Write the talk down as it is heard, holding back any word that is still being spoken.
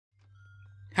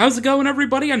How's it going,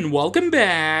 everybody, and welcome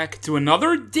back to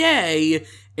another day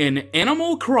in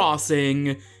Animal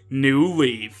Crossing New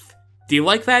Leaf. Do you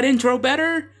like that intro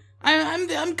better? I'm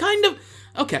kind of...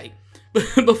 Okay,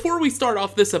 before we start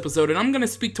off this episode, and I'm gonna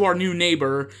speak to our new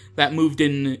neighbor that moved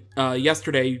in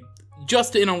yesterday,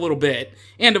 just in a little bit,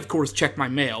 and of course check my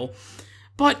mail.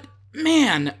 But,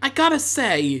 man, I gotta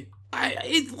say,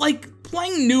 it's like,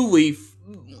 playing New Leaf,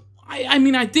 I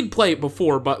mean, I did play it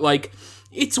before, but, like,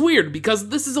 it's weird, because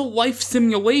this is a life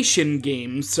simulation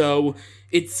game, so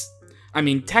it's, I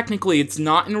mean, technically it's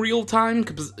not in real time,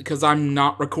 because I'm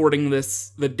not recording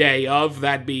this the day of.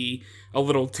 That'd be a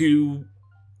little too,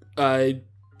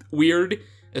 weird,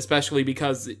 especially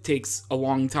because it takes a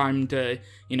long time to,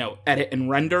 you know, edit and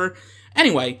render.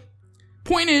 Anyway,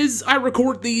 point is, I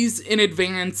record these in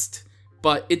advance,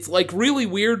 but it's, like, really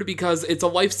weird because it's a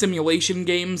life simulation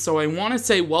game, so I want to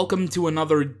say welcome to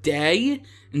another day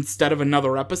instead of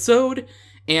another episode.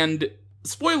 And,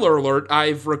 spoiler alert,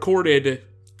 I've recorded,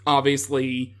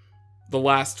 obviously, the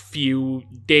last few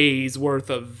days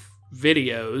worth of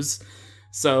videos,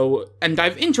 so, and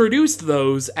I've introduced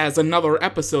those as another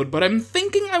episode, but I'm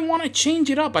thinking I want to change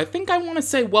it up. I think I want to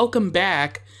say welcome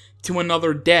back to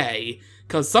another day,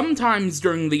 because sometimes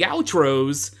during the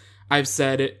outros, I've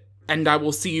said, and I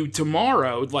will see you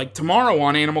tomorrow, like tomorrow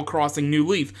on Animal Crossing New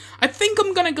Leaf. I think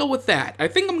I'm gonna go with that. I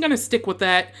think I'm gonna stick with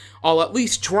that. I'll at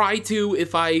least try to.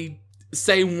 If I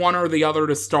say one or the other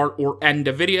to start or end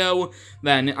a video,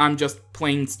 then I'm just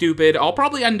plain stupid. I'll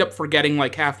probably end up forgetting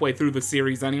like halfway through the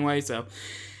series anyway, so.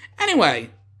 Anyway,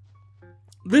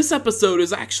 this episode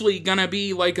is actually gonna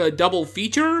be like a double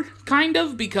feature, kind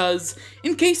of, because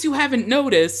in case you haven't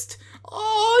noticed,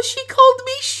 oh, she called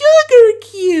me Sugar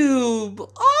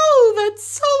Cube! Oh, that's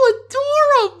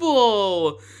so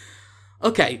adorable!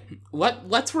 Okay,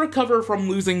 let's recover from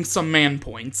losing some man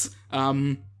points.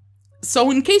 So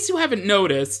in case you haven't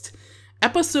noticed,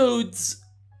 episodes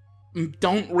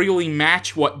don't really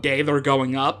match what day they're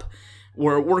going up.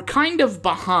 We're kind of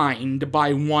behind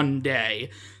by one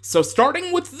day. So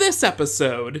starting with this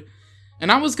episode,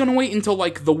 and I was gonna wait until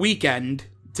like the weekend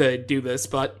to do this,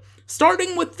 but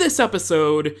starting with this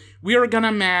episode, we are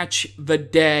gonna match the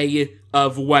day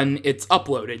of when it's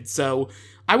uploaded. So,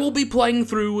 I will be playing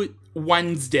through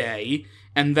Wednesday,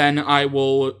 and then I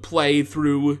will play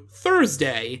through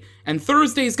Thursday. And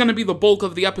Thursday is gonna be the bulk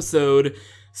of the episode,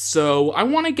 so I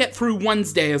want to get through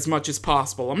Wednesday as much as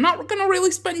possible. I'm not gonna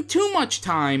really spend too much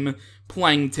time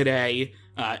playing today,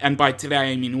 and by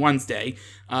today I mean Wednesday.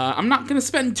 I'm not gonna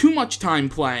spend too much time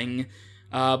playing,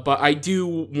 but I do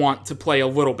want to play a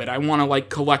little bit. I want to, like,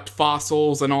 collect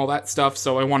fossils and all that stuff,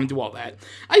 so I want to do all that.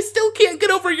 I still can't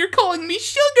get over you're calling me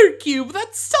Sugar Cube!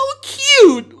 That's so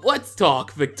cute! Let's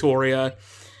talk, Victoria.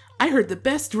 I heard the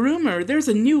best rumor. There's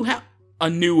a new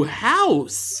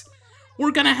house!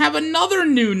 We're gonna have another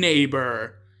new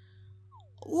neighbor!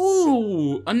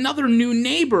 Ooh, another new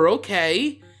neighbor,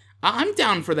 okay. I'm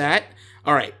down for that.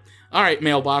 Alright. Alright,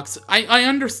 mailbox, I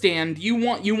understand, you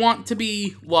want to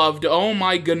be loved. Oh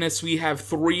my goodness, we have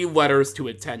 3 letters to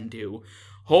attend to.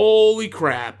 Holy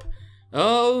crap.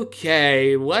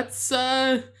 Okay, let's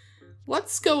go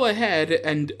ahead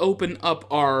and open up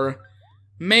our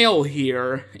mail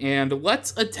here, and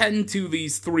let's attend to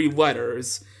these 3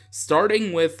 letters,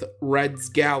 starting with Red's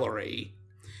Gallery.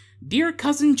 Dear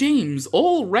Cousin James,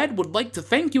 Ol' Red would like to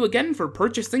thank you again for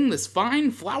purchasing this fine,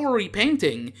 flowery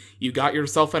painting. You got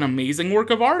yourself an amazing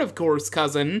work of art, of course,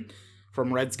 cousin.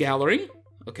 From Red's Gallery.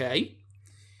 Okay.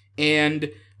 And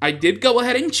I did go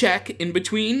ahead and check in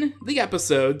between the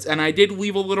episodes, and I did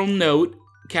leave a little note,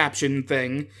 caption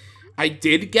thing. I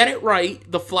did get it right.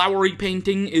 The flowery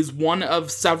painting is one of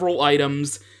several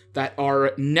items that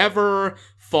are never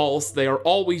false. They are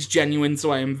always genuine,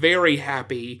 so I am very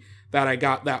happy that I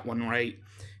got that one right.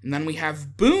 And then we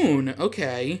have Boone.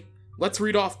 Okay. Let's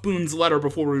read off Boone's letter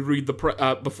before we read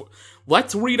the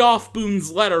let's read off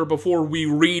Boone's letter before we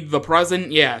read the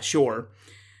present. Yeah, sure.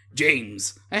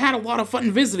 James, I had a lot of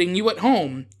fun visiting you at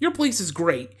home. Your place is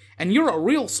great, and you're a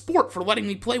real sport for letting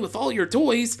me play with all your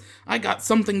toys. I got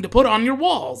something to put on your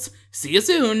walls. See you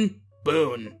soon.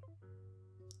 Boone.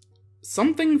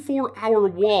 Something for our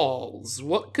walls.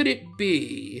 What could it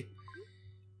be?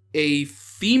 A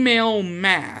female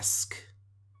mask.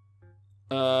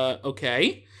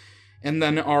 Okay. And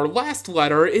then our last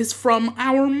letter is from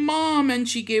our mom, and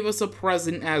she gave us a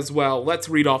present as well. Let's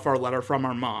read off our letter from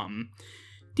our mom.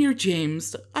 Dear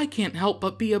James, I can't help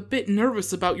but be a bit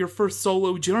nervous about your first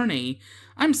solo journey.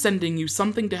 I'm sending you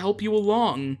something to help you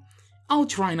along. I'll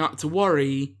try not to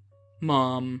worry.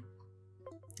 Mom.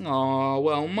 Aw,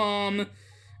 well, Mom,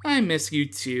 I miss you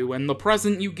too, and the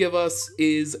present you give us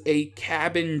is a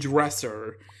cabin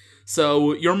dresser.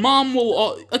 So your mom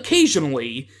will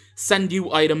occasionally send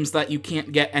you items that you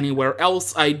can't get anywhere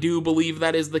else. I do believe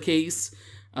that is the case.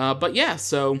 But yeah,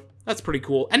 so that's pretty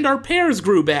cool. And our pears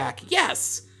grew back.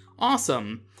 Yes!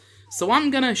 Awesome. So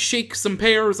I'm gonna shake some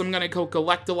pears. I'm gonna go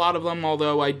collect a lot of them,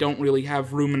 although I don't really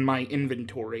have room in my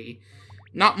inventory.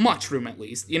 Not much room, at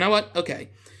least. You know what? Okay.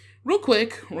 Real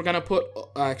quick, we're gonna put...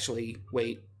 actually,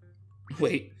 wait.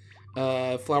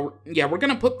 Flower... Yeah, we're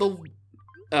gonna put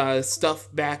the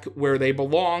stuff back where they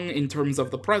belong in terms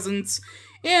of the presents,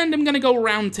 and I'm gonna go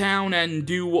around town and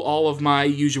do all of my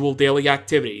usual daily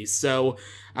activities, so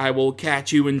I will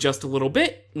catch you in just a little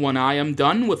bit when I am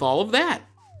done with all of that.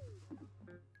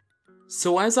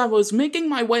 So as I was making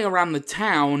my way around the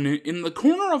town, in the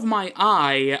corner of my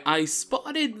eye, I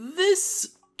spotted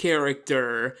this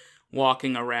character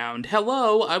walking around.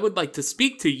 Hello, I would like to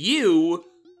speak to you.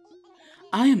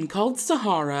 I am called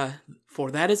Sahara,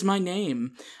 for that is my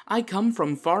name. I come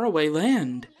from faraway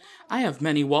land. I have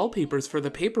many wallpapers for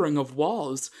the papering of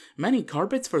walls, many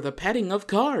carpets for the petting of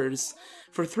cars.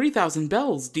 For 3,000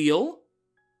 bells, deal?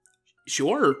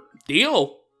 Sure,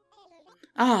 deal.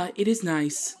 Ah, it is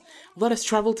nice. Let us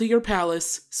travel to your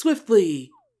palace,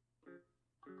 swiftly.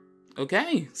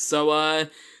 Okay, so,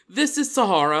 this is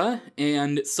Sahara,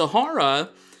 and Sahara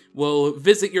will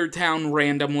visit your town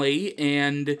randomly,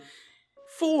 and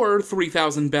for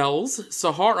 3,000 bells,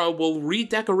 Sahara will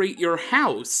redecorate your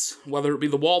house, whether it be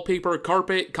the wallpaper,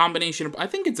 carpet, combination of... I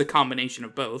think it's a combination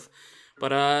of both.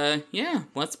 But, yeah,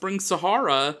 let's bring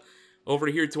Sahara over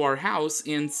here to our house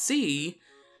and see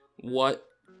what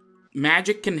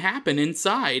magic can happen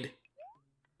inside.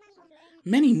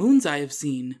 Many moons I have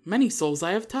seen, many souls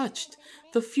I have touched.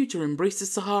 The future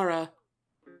embraces Sahara.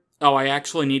 Oh, I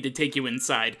actually need to take you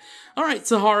inside. Alright,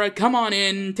 Sahara, come on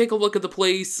in, take a look at the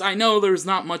place. I know there's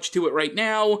not much to it right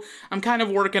now. I'm kind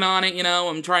of working on it, you know.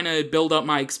 I'm trying to build up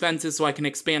my expenses so I can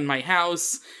expand my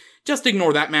house. Just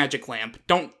ignore that magic lamp.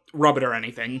 Don't rub it or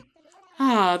anything.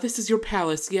 Ah, this is your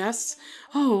palace, yes?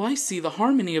 Oh, I see the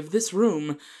harmony of this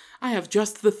room. I have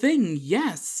just the thing,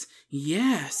 yes.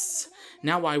 Yes.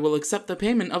 Now I will accept the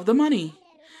payment of the money.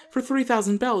 For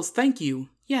 3,000 bells, thank you.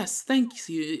 Yes, thank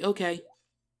you. Okay.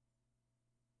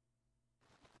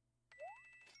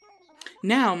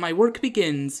 Now my work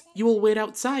begins. You will wait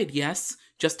outside, yes?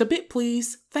 Just a bit,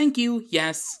 please. Thank you,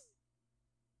 yes.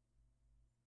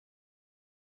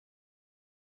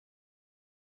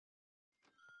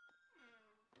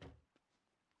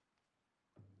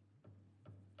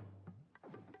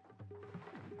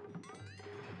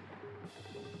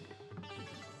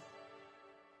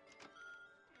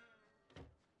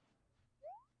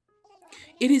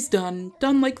 It is done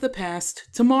like the past.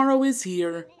 Tomorrow is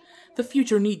here. The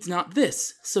future needs not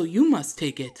this, so you must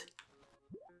take it.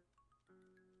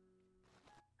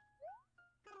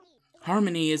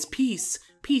 Harmony is peace,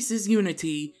 peace is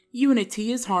unity,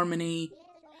 unity is harmony.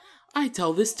 I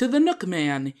tell this to the Nook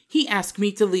Man. He asked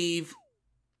me to leave.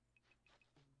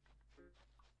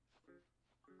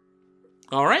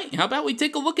 Alright, how about we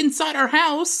take a look inside our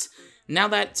house? Now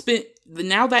that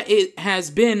it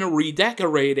has been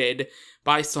redecorated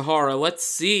by Sahara, let's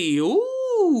see.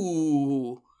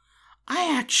 Ooh!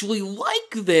 I actually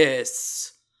like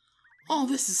this! Oh,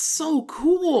 this is so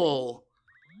cool!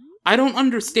 I don't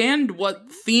understand what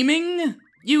theming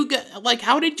you get. Like,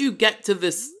 how did you get to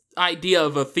this idea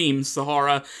of a theme,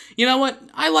 Sahara? You know what?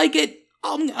 I like it.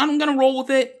 I'm gonna roll with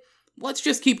it. Let's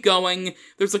just keep going.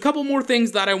 There's a couple more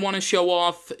things that I want to show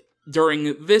off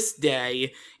during this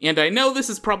day, and I know this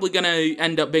is probably gonna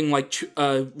end up being like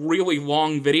a really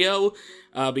long video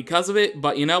because of it,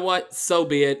 but you know what? So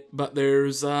be it. But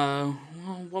there's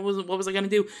what was I gonna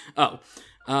do? Oh,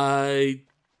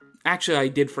 actually I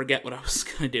did forget what I was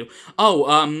gonna do. Oh,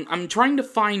 I'm trying to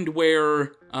find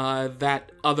where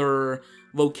that other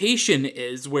location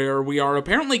is where we are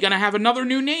apparently gonna have another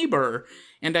new neighbor.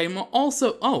 And I'm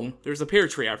also... Oh, there's a pear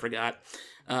tree I forgot.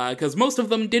 Because most of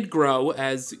them did grow,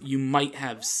 as you might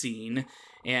have seen.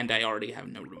 And I already have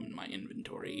no room in my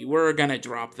inventory. We're gonna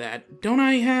drop that. Don't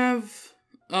I have...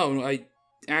 Oh, I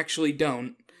actually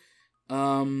don't.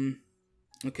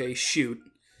 Okay, shoot.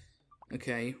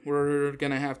 Okay, we're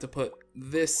gonna have to put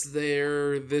this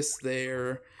there,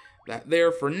 that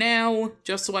there for now,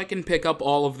 just so I can pick up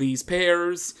all of these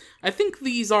pears. I think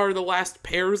these are the last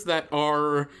pears that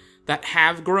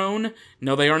have grown.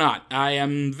 No, they are not. I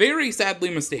am very sadly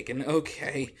mistaken.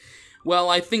 Okay. Well,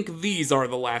 I think these are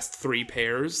the last 3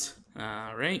 pears.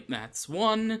 Alright, that's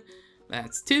 1.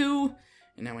 That's 2.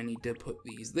 And now I need to put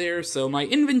these there so my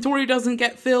inventory doesn't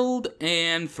get filled.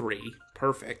 And 3.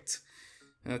 Perfect.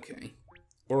 Okay.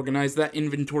 organize that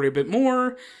inventory a bit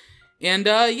more. And,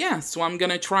 yeah, so I'm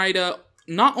gonna try to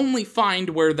not only find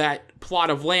where that plot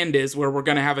of land is where we're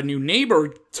gonna have a new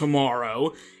neighbor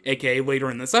tomorrow, aka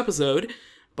later in this episode,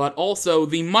 but also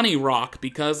the money rock,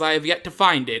 because I have yet to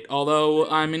find it, although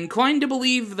I'm inclined to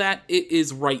believe that it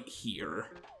is right here.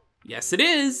 Yes, it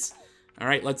is!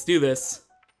 Alright, let's do this.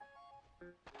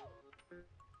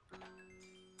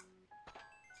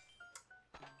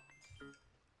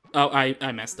 Oh,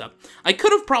 I messed up. I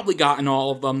could have probably gotten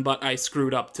all of them, but I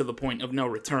screwed up to the point of no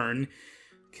return.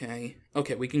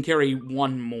 Okay, we can carry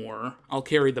one more. I'll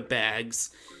carry the bags.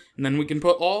 And then we can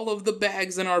put all of the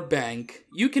bags in our bank.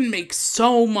 You can make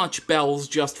so much bells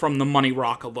just from the money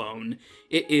rock alone.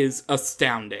 It is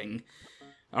astounding.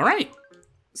 Alright,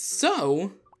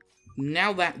 so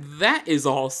now that that is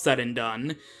all said and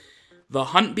done, the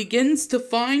hunt begins to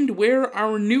find where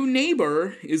our new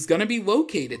neighbor is gonna be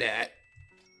located at.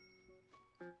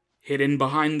 Hidden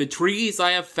behind the trees,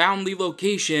 I have found the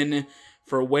location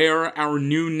for where our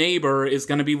new neighbor is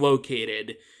going to be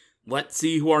located. Let's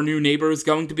see who our new neighbor is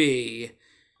going to be.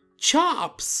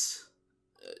 Chops!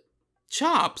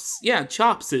 Chops. Yeah,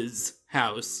 Chops'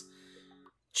 house.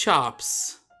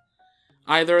 Chops.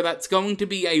 Either that's going to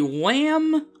be a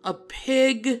lamb, a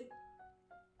pig...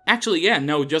 Actually, yeah,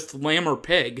 no, just lamb or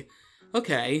pig.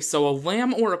 Okay, so a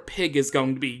lamb or a pig is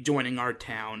going to be joining our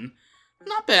town.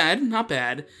 Not bad, not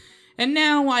bad. And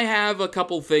now I have a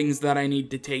couple things that I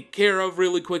need to take care of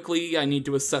really quickly. I need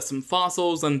to assess some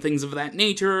fossils and things of that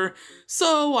nature,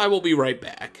 so I will be right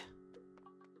back.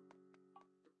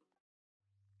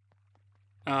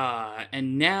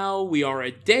 And now we are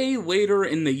a day later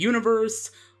in the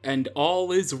universe, and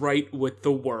all is right with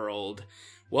the world.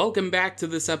 Welcome back to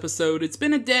this episode. It's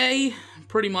been a day,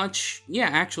 pretty much. Yeah,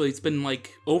 actually, it's been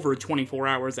like over 24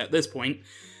 hours at this point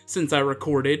since I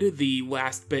recorded the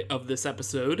last bit of this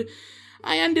episode.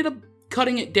 I ended up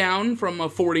cutting it down from a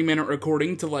 40-minute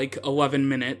recording to like 11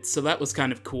 minutes, so that was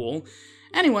kind of cool.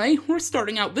 Anyway, we're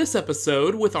starting out this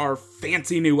episode with our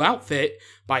fancy new outfit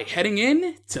by heading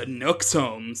in to Nook's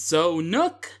home. So,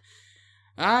 Nook,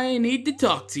 I need to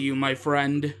talk to you, my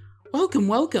friend. Welcome,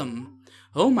 welcome.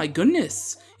 Oh my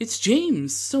goodness, it's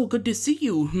James. So good to see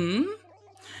you,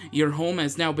 Your home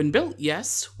has now been built,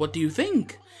 yes? What do you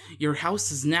think? Your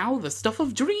house is now the stuff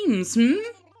of dreams,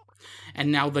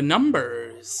 And now the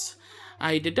numbers.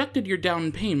 I deducted your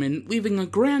down payment, leaving a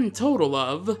grand total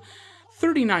of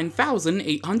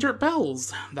 39,800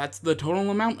 bells. That's the total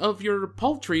amount of your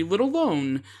paltry little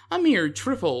loan. A mere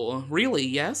trifle, really,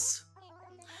 yes?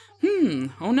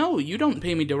 Oh no, you don't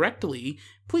pay me directly.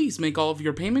 Please make all of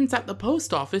your payments at the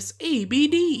post office,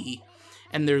 ABD.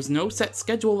 And there's no set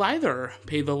schedule either.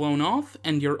 Pay the loan off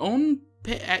and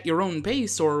at your own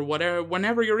pace or whatever,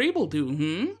 whenever you're able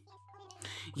to,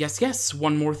 Yes,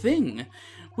 one more thing.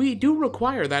 We do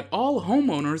require that all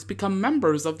homeowners become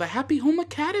members of the Happy Home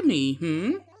Academy,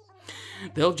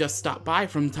 They'll just stop by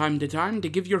from time to time to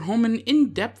give your home an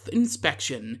in-depth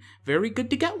inspection. Very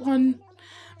good to get one.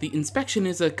 The inspection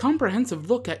is a comprehensive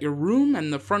look at your room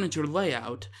and the furniture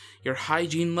layout, your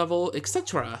hygiene level,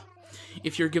 etc.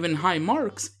 If you're given high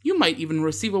marks, you might even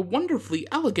receive a wonderfully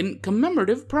elegant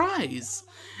commemorative prize.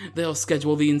 They'll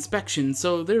schedule the inspection,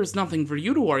 so there's nothing for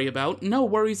you to worry about. No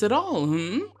worries at all,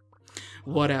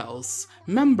 What else?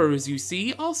 Members, you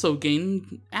see, also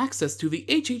gain access to the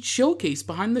HH Showcase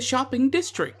behind the shopping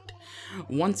district.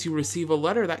 Once you receive a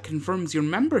letter that confirms your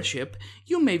membership,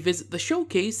 you may visit the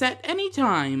showcase at any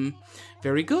time.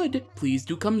 Very good. Please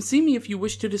do come see me if you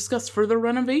wish to discuss further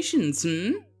renovations,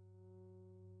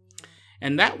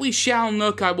 And that we shall,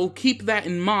 Nook. I will keep that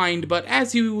in mind, but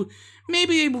as you may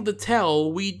be able to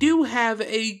tell, we do have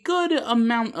a good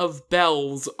amount of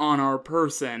bells on our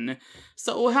person.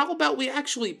 So how about we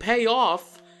actually pay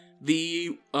off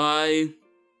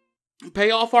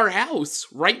our house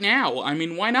right now? I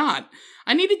mean, why not?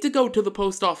 I needed to go to the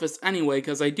post office anyway,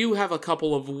 because I do have a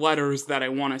couple of letters that I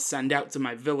want to send out to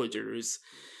my villagers.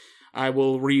 I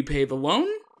will repay the loan.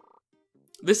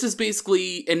 This is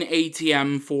basically an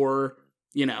ATM for,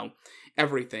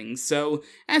 everything. So,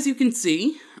 as you can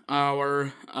see,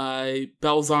 our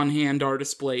bells on hand are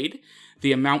displayed.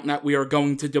 The amount that we are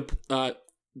going to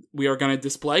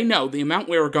display? No, the amount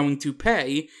we are going to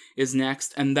pay is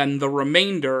next, and then the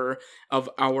remainder of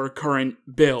our current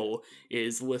bill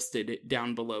is listed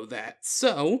down below that.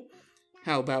 So,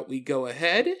 how about we go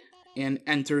ahead and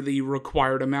enter the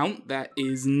required amount that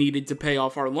is needed to pay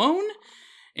off our loan,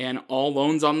 and all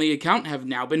loans on the account have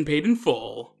now been paid in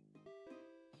full.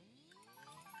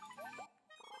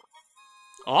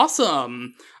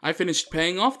 Awesome! I finished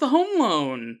paying off the home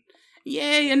loan.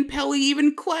 Yay, and Pelly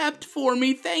even clapped for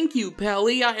me. Thank you,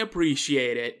 Pelly. I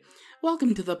appreciate it.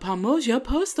 Welcome to the Pomoja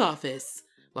Post Office.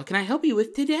 What can I help you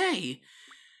with today?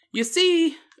 You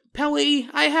see, Pelly,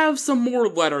 I have some more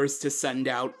letters to send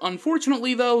out.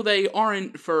 Unfortunately, though, they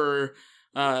aren't for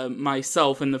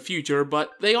myself in the future,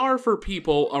 but they are for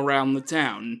people around the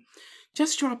town.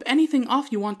 Just drop anything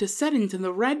off you want to set into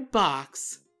the red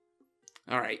box.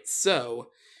 Alright, so,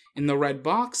 in the red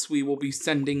box, we will be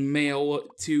sending mail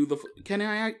to the... Can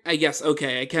I? Yes,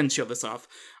 okay, I can show this off.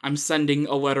 I'm sending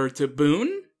a letter to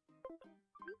Boone.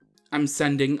 I'm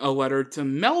sending a letter to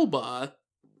Melba.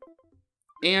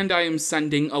 And I am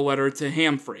sending a letter to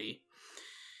Hamfrey.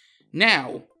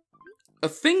 Now, a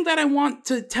thing that I want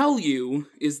to tell you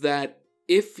is that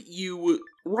if you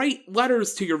write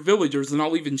letters to your villagers, and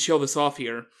I'll even show this off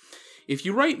here, if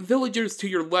you write villagers to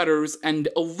your letters and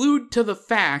allude to the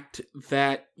fact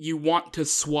that you want to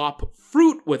swap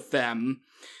fruit with them,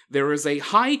 there is a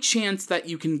high chance that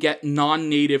you can get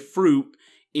non-native fruit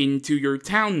into your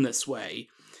town this way.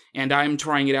 And I am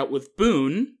trying it out with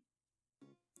Boone.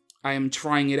 I am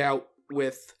trying it out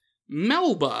with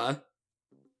Melba.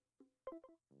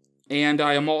 And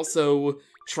I am also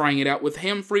trying it out with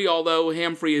Hamfrey, although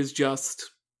Hamfrey is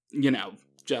just,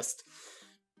 just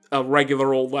a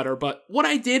regular old letter. But what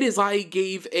I did is I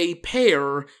gave a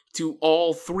pair to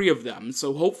all three of them,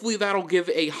 so hopefully that'll give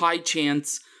a high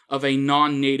chance of a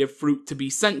non-native fruit to be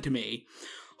sent to me.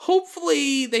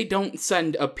 Hopefully they don't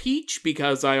send a peach,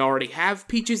 because I already have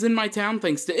peaches in my town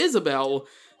thanks to Isabelle,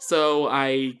 so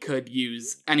I could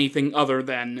use anything other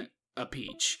than a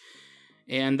peach.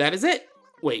 And that is it.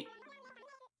 Wait,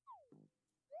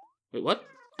 what?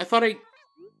 I thought I...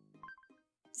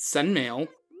 Send mail.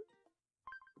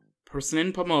 Person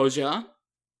in Pomoja.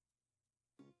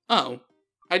 Oh,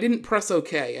 I didn't press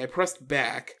OK. I pressed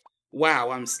back. Wow,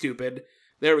 I'm stupid.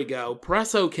 There we go.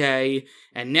 Press OK,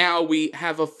 and now we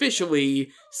have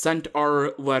officially sent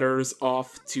our letters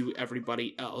off to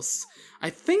everybody else. I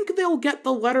think they'll get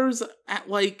the letters at,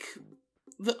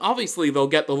 obviously they'll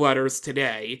get the letters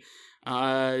today.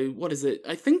 What is it?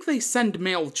 I think they send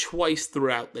mail twice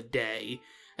throughout the day.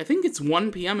 I think it's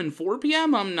 1 p.m. and 4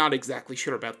 p.m.? I'm not exactly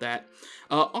sure about that.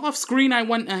 Off-screen, I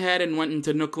went ahead and went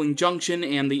into Nookling Junction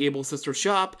and the Able Sister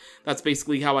shop. That's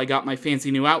basically how I got my fancy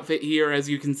new outfit here, as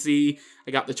you can see.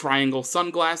 I got the triangle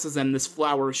sunglasses and this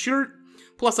flower shirt.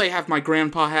 Plus, I have my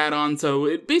grandpa hat on, so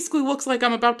it basically looks like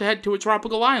I'm about to head to a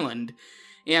tropical island.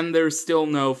 And there's still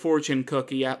no fortune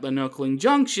cookie at the Nookling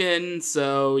Junction,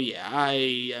 so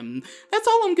yeah, that's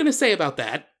all I'm gonna say about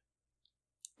that.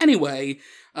 Anyway,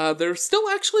 there's still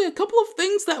actually a couple of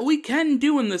things that we can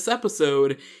do in this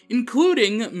episode,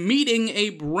 including meeting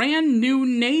a brand new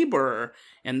neighbor,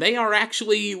 and they are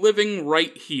actually living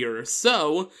right here.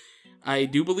 So, I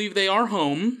do believe they are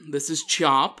home. This is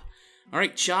Chop.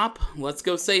 Alright, Chop, let's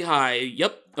go say hi.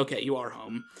 Yep, okay, you are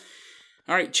home.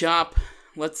 Alright, Chop.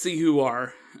 Let's see who you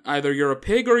are. Either you're a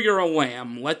pig or you're a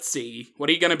lamb. Let's see. What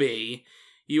are you gonna be?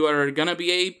 You are gonna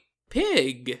be a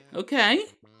pig. Okay.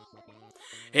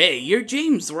 Hey, you're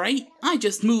James, right? I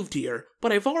just moved here,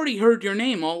 but I've already heard your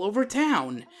name all over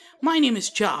town. My name is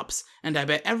Chops, and I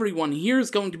bet everyone here is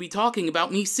going to be talking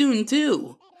about me soon,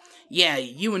 too. Yeah,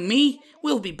 you and me,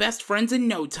 we'll be best friends in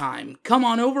no time. Come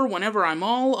on over whenever I'm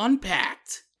all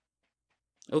unpacked.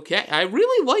 Okay, I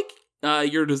really like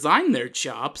your design there,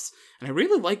 Chops. And I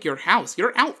really like your house.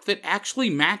 Your outfit actually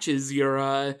matches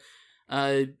your,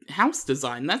 house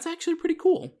design. That's actually pretty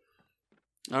cool.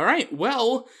 Alright,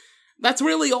 well, that's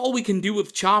really all we can do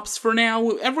with Chops for now.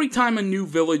 Every time a new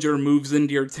villager moves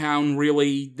into your town,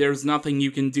 really, there's nothing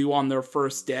you can do on their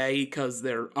first day, because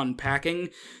they're unpacking.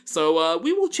 So,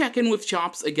 we will check in with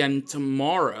Chops again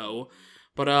tomorrow.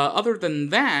 But, other than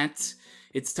that,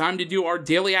 it's time to do our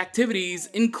daily activities,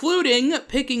 including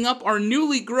picking up our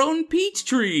newly grown peach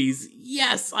trees.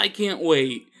 Yes, I can't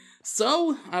wait.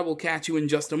 So, I will catch you in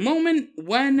just a moment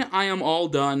when I am all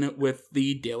done with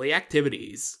the daily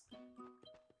activities.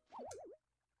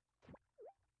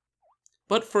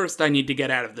 But first, I need to get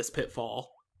out of this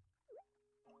pitfall.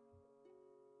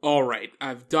 Alright,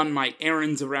 I've done my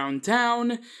errands around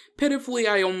town. Pitifully,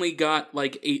 I only got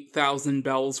like 8,000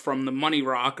 bells from the Money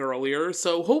Rock earlier,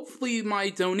 so hopefully my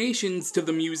donations to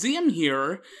the museum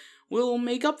here will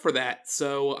make up for that,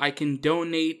 so I can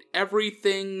donate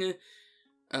everything,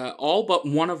 all but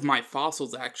one of my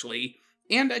fossils actually,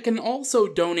 and I can also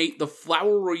donate the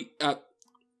flowery,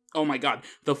 oh my god,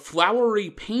 the flowery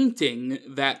painting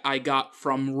that I got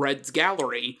from Red's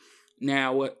Gallery.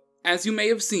 Now, as you may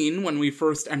have seen when we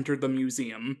first entered the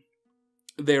museum,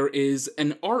 there is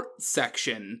an art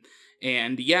section,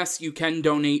 And yes, you can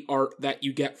donate art that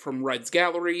you get from Red's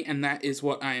Gallery, and that is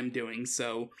what I am doing.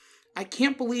 So I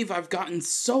can't believe I've gotten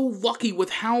so lucky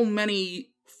with how many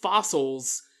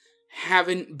fossils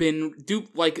haven't been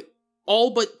duped. Like,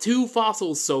 all but 2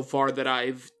 fossils so far that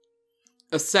I've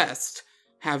assessed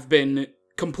have been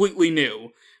completely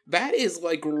new. That is,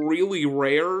 like, really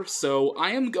rare, so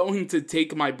I am going to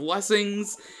take my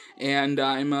blessings, and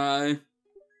I'm,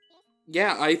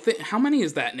 yeah, I think, how many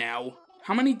is that now?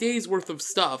 How many days worth of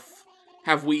stuff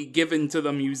have we given to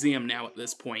the museum now at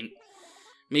this point?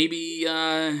 Maybe,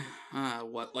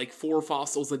 what, like 4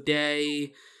 fossils a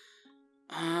day?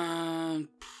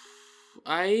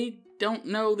 I don't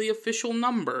know the official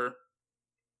number.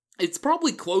 It's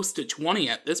probably close to 20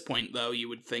 at this point, though, you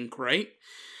would think, right?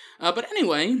 But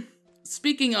anyway,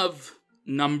 speaking of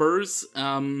numbers,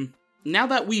 now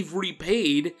that we've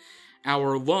repaid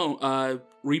our loan,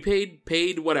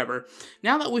 paid, whatever.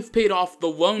 Now that we've paid off the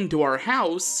loan to our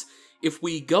house, if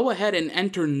we go ahead and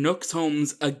enter Nook's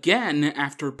homes again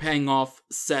after paying off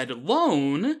said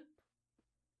loan...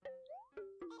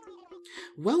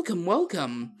 Welcome,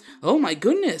 welcome. Oh my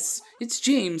goodness, it's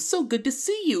James, so good to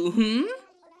see you,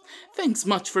 Thanks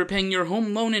much for paying your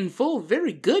home loan in full.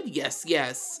 Very good, yes,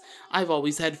 yes. I've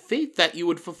always had faith that you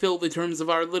would fulfill the terms of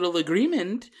our little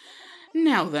agreement.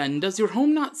 Now then, does your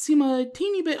home not seem a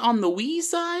teeny bit on the wee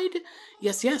side?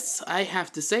 Yes, yes, I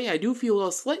have to say I do feel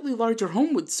a slightly larger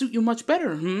home would suit you much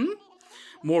better,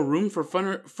 More room for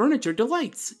furniture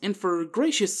delights, and for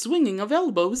gracious swinging of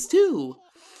elbows, too.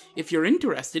 If you're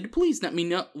interested, please let me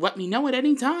know at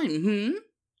any time,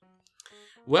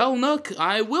 Well, Nook,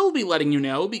 I will be letting you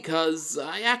know, because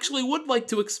I actually would like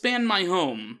to expand my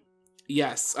home.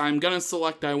 Yes, I'm gonna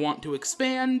select I want to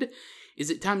expand. Is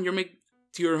it time to make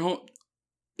your home...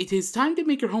 It is time to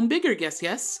make your home bigger,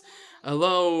 yes. A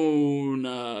loan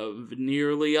of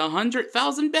nearly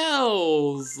 100,000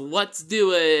 bells. Let's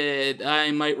do it.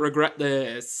 I might regret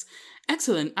this.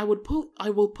 Excellent. I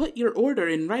will put your order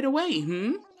in right away,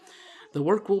 The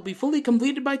work will be fully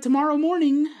completed by tomorrow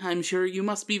morning. I'm sure you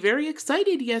must be very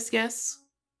excited, yes.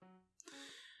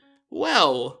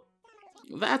 Well,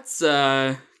 that's,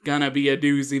 gonna be a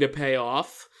doozy to pay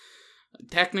off.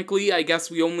 Technically, I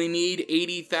guess we only need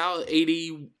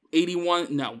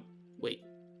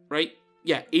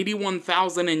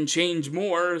 81,000 and change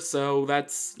more, so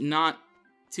that's not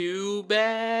too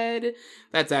bad.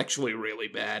 That's actually really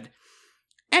bad.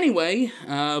 Anyway,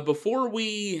 before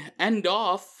we end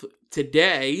off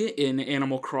today in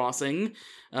Animal Crossing,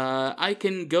 I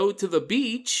can go to the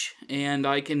beach, and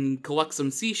I can collect some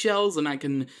seashells, and I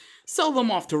can sell them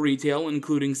off to retail,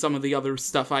 including some of the other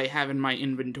stuff I have in my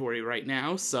inventory right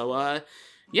now. So,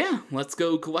 yeah, let's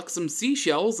go collect some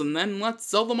seashells, and then let's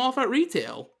sell them off at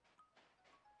retail.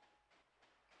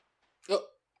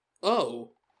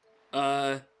 Hello.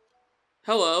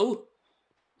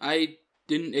 I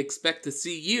didn't expect to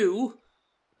see you.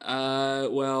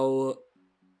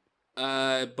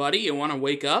 Buddy, you wanna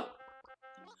wake up?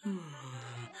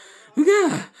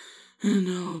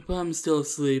 Nope, I'm still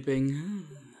sleeping.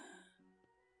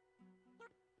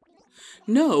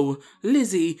 No,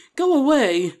 Lizzie, go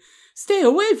away! Stay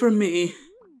away from me!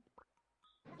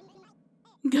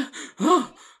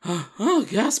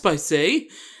 Gasp, I say!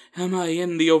 Am I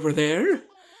in the over there?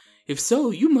 If so,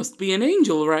 you must be an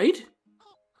angel, right?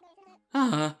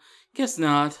 Guess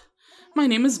not. My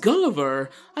name is Gulliver.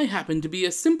 I happen to be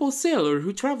a simple sailor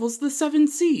who travels the 7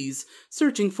 seas,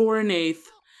 searching for an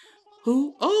 8th.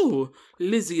 Who? Oh,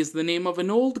 Lizzie is the name of an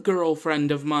old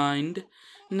girlfriend of mine.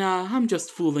 Nah, I'm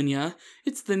just fooling ya.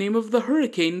 It's the name of the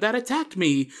hurricane that attacked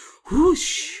me.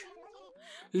 Whoosh!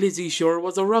 Lizzie sure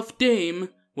was a rough dame.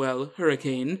 Well,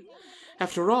 hurricane.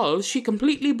 After all, she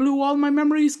completely blew all my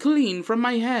memories clean from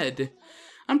my head.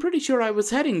 I'm pretty sure I was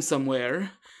heading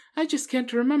somewhere. I just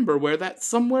can't remember where that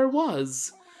somewhere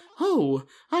was. Oh,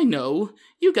 I know.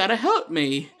 You gotta help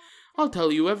me. I'll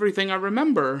tell you everything I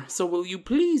remember, so will you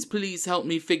please help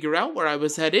me figure out where I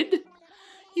was headed?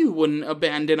 You wouldn't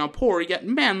abandon a poor yet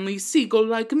manly seagull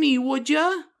like me, would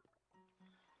ya?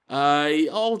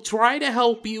 I'll try to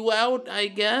help you out, I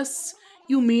guess.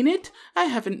 You mean it? I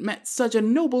haven't met such a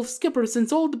noble skipper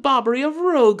since old Bobbery of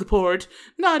Rogueport.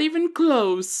 Not even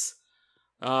close.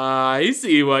 I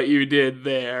see what you did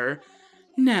there.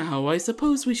 Now, I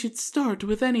suppose we should start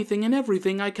with anything and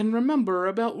everything I can remember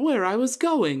about where I was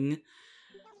going.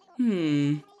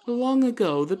 Long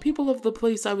ago, the people of the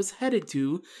place I was headed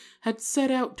to had set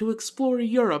out to explore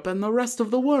Europe and the rest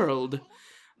of the world.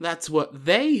 That's what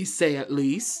they say, at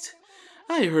least.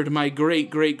 I heard my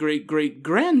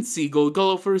great-great-great-great-grand seagull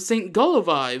Gulliver St.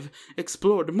 Gullivive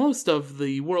explored most of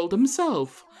the world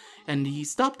himself. And he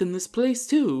stopped in this place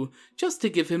too, just to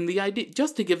give them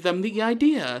the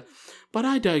idea. But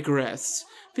I digress.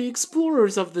 The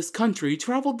explorers of this country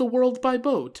traveled the world by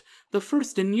boat, the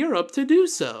first in Europe to do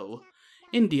so.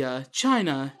 India,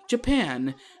 China,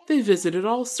 Japan, they visited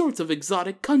all sorts of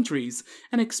exotic countries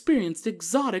and experienced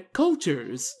exotic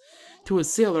cultures. To a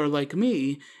sailor like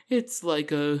me, it's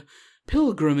like a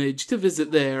pilgrimage to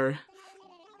visit there.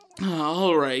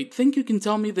 Alright, think you can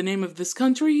tell me the name of this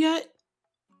country yet?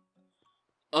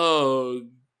 Oh,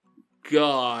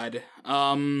 God.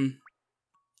 I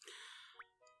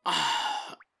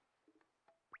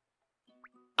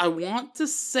want to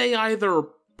say either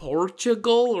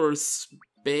Portugal or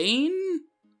Spain?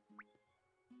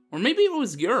 Or maybe it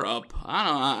was Europe. I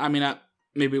don't know. I mean,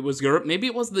 maybe it was Europe. Maybe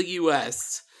it was the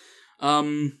US.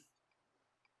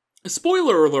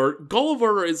 Spoiler alert,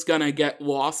 Gulliver is gonna get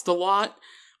lost a lot,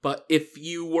 but if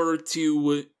you were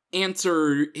to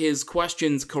answer his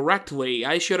questions correctly,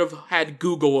 I should have had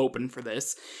Google open for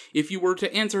this. If you were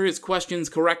to answer his questions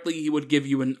correctly, he would give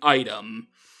you an item.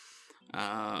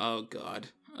 Oh god.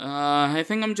 I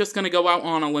think I'm just gonna go out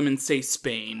on a limb and say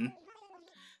Spain.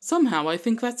 Somehow I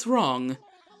think that's wrong.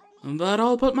 But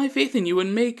I'll put my faith in you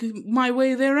and make my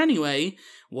way there anyway.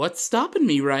 What's stopping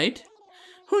me, right?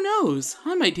 Who knows?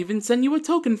 I might even send you a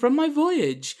token from my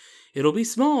voyage. It'll be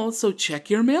small, so check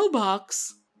your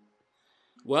mailbox.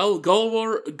 Well,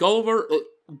 Gulliver,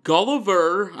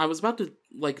 I was about to,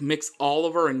 mix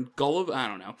Oliver and Gulliver, I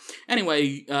don't know.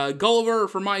 Anyway, Gulliver,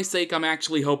 for my sake,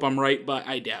 hope I'm right, but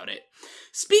I doubt it.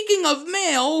 Speaking of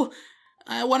mail,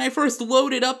 when I first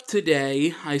loaded up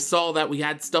today, I saw that we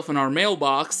had stuff in our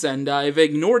mailbox, and I've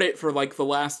ignored it for, the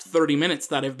last 30 minutes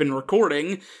that I've been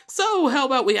recording, so how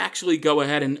about we actually go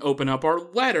ahead and open up our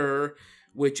letter,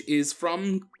 which is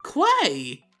from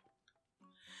Clay.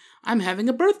 I'm having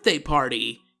a birthday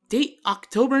party. Date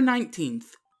October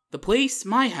 19th. The place,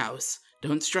 my house.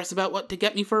 Don't stress about what to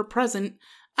get me for a present.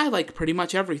 I like pretty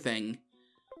much everything.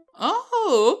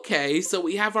 Oh, okay, so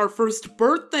we have our first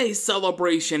birthday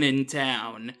celebration in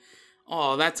town.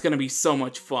 Oh, that's gonna be so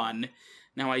much fun.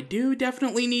 Now, I do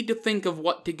definitely need to think of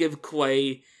what to give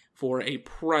Clay for a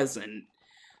present.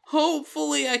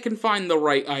 Hopefully I can find the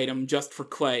right item just for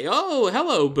Clay. Oh,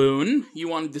 hello, Boone. You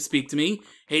wanted to speak to me?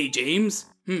 Hey, James.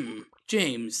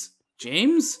 James.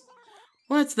 James?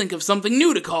 Let's think of something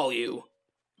new to call you.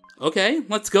 Okay,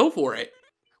 let's go for it.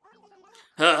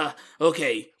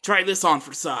 Okay, try this on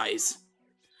for size.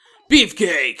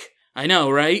 Beefcake! I know,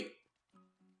 right?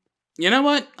 You know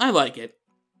what? I like it.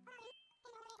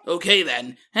 Okay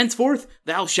then, henceforth,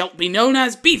 thou shalt be known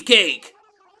as Beefcake!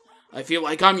 I feel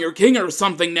like I'm your king or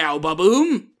something now,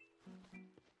 Baboom!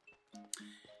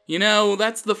 You know,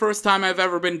 that's the first time I've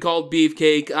ever been called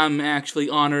Beefcake. I'm actually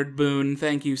honored, Boone.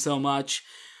 Thank you so much.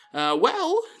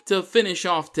 Well, to finish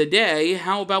off today,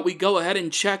 how about we go ahead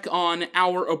and check on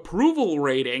our approval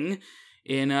rating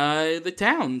in the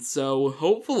town. So,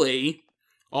 hopefully,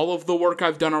 all of the work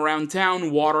I've done around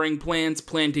town, watering plants,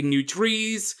 planting new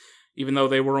trees, even though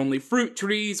they were only fruit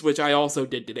trees, which I also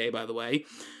did today, by the way,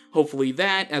 hopefully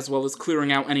that, as well as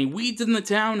clearing out any weeds in the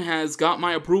town, has got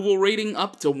my approval rating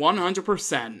up to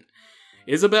 100%.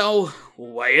 Isabel,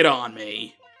 lay it on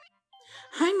me.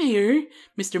 Hi, Mayor.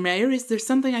 Mr. Mayor, is there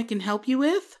something I can help you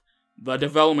with? The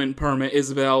development permit,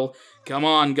 Isabel. Come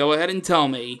on, go ahead and tell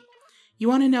me. You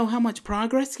want to know how much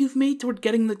progress you've made toward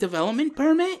getting the development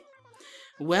permit?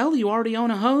 Well, you already own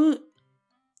a home.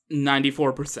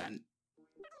 94%.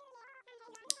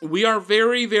 We are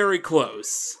very, very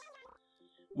close.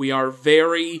 We are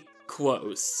very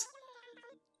close.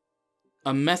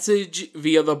 A message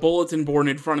via the bulletin board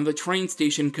in front of the train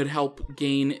station could help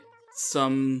gain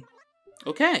some...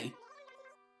 Okay.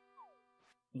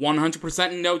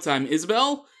 100% in no time.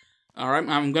 Isabel? Alright,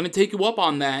 I'm gonna take you up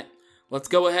on that. Let's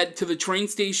go ahead to the train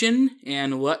station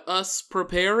and let us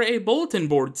prepare a bulletin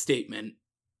board statement.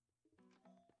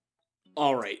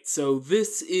 Alright, so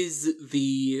this is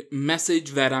the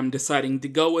message that I'm deciding to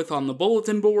go with on the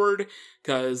bulletin board,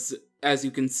 because, as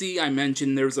you can see, I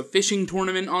mentioned there's a fishing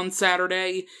tournament on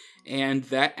Saturday, and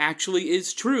that actually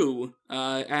is true.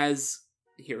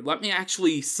 Here, let me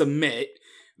actually submit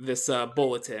this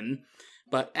bulletin,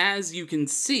 but as you can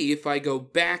see, if I go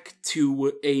back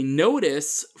to a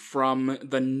notice from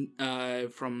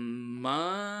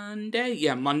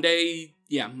Monday. Monday.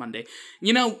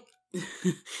 You know,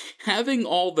 having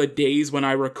all the days when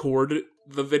I record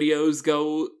the videos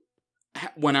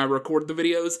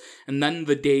and then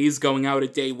the days going out a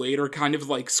day later kind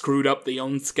of screwed up the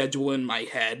own schedule in my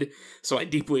head, so I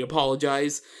deeply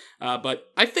apologize.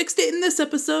 But I fixed it in this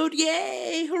episode.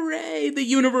 Yay! Hooray! The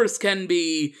universe can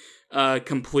be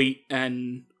complete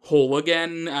and hole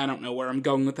again. I don't know where I'm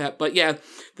going with that, but yeah,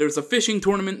 there's a fishing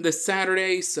tournament this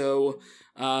Saturday, so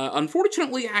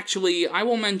unfortunately, actually, I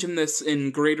will mention this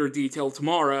in greater detail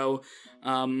tomorrow,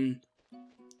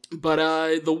 but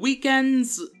the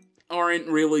weekends aren't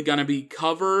really gonna be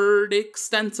covered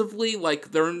extensively.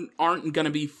 Like, there aren't gonna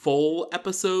be full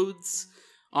episodes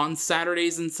on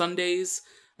Saturdays and Sundays,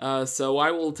 so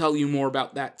I will tell you more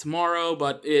about that tomorrow,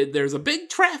 but there's a big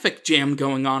traffic jam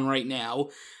going on right now.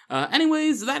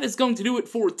 Anyways, that is going to do it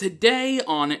for today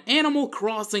on Animal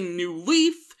Crossing New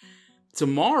Leaf.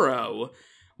 Tomorrow,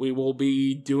 we will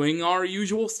be doing our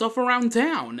usual stuff around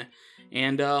town,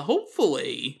 and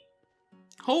hopefully,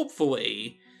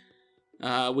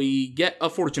 we get a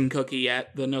fortune cookie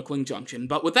at the Nookling Junction.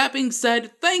 But with that being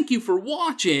said, thank you for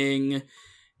watching,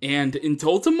 and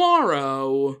until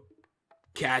tomorrow,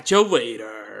 catch ya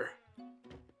later.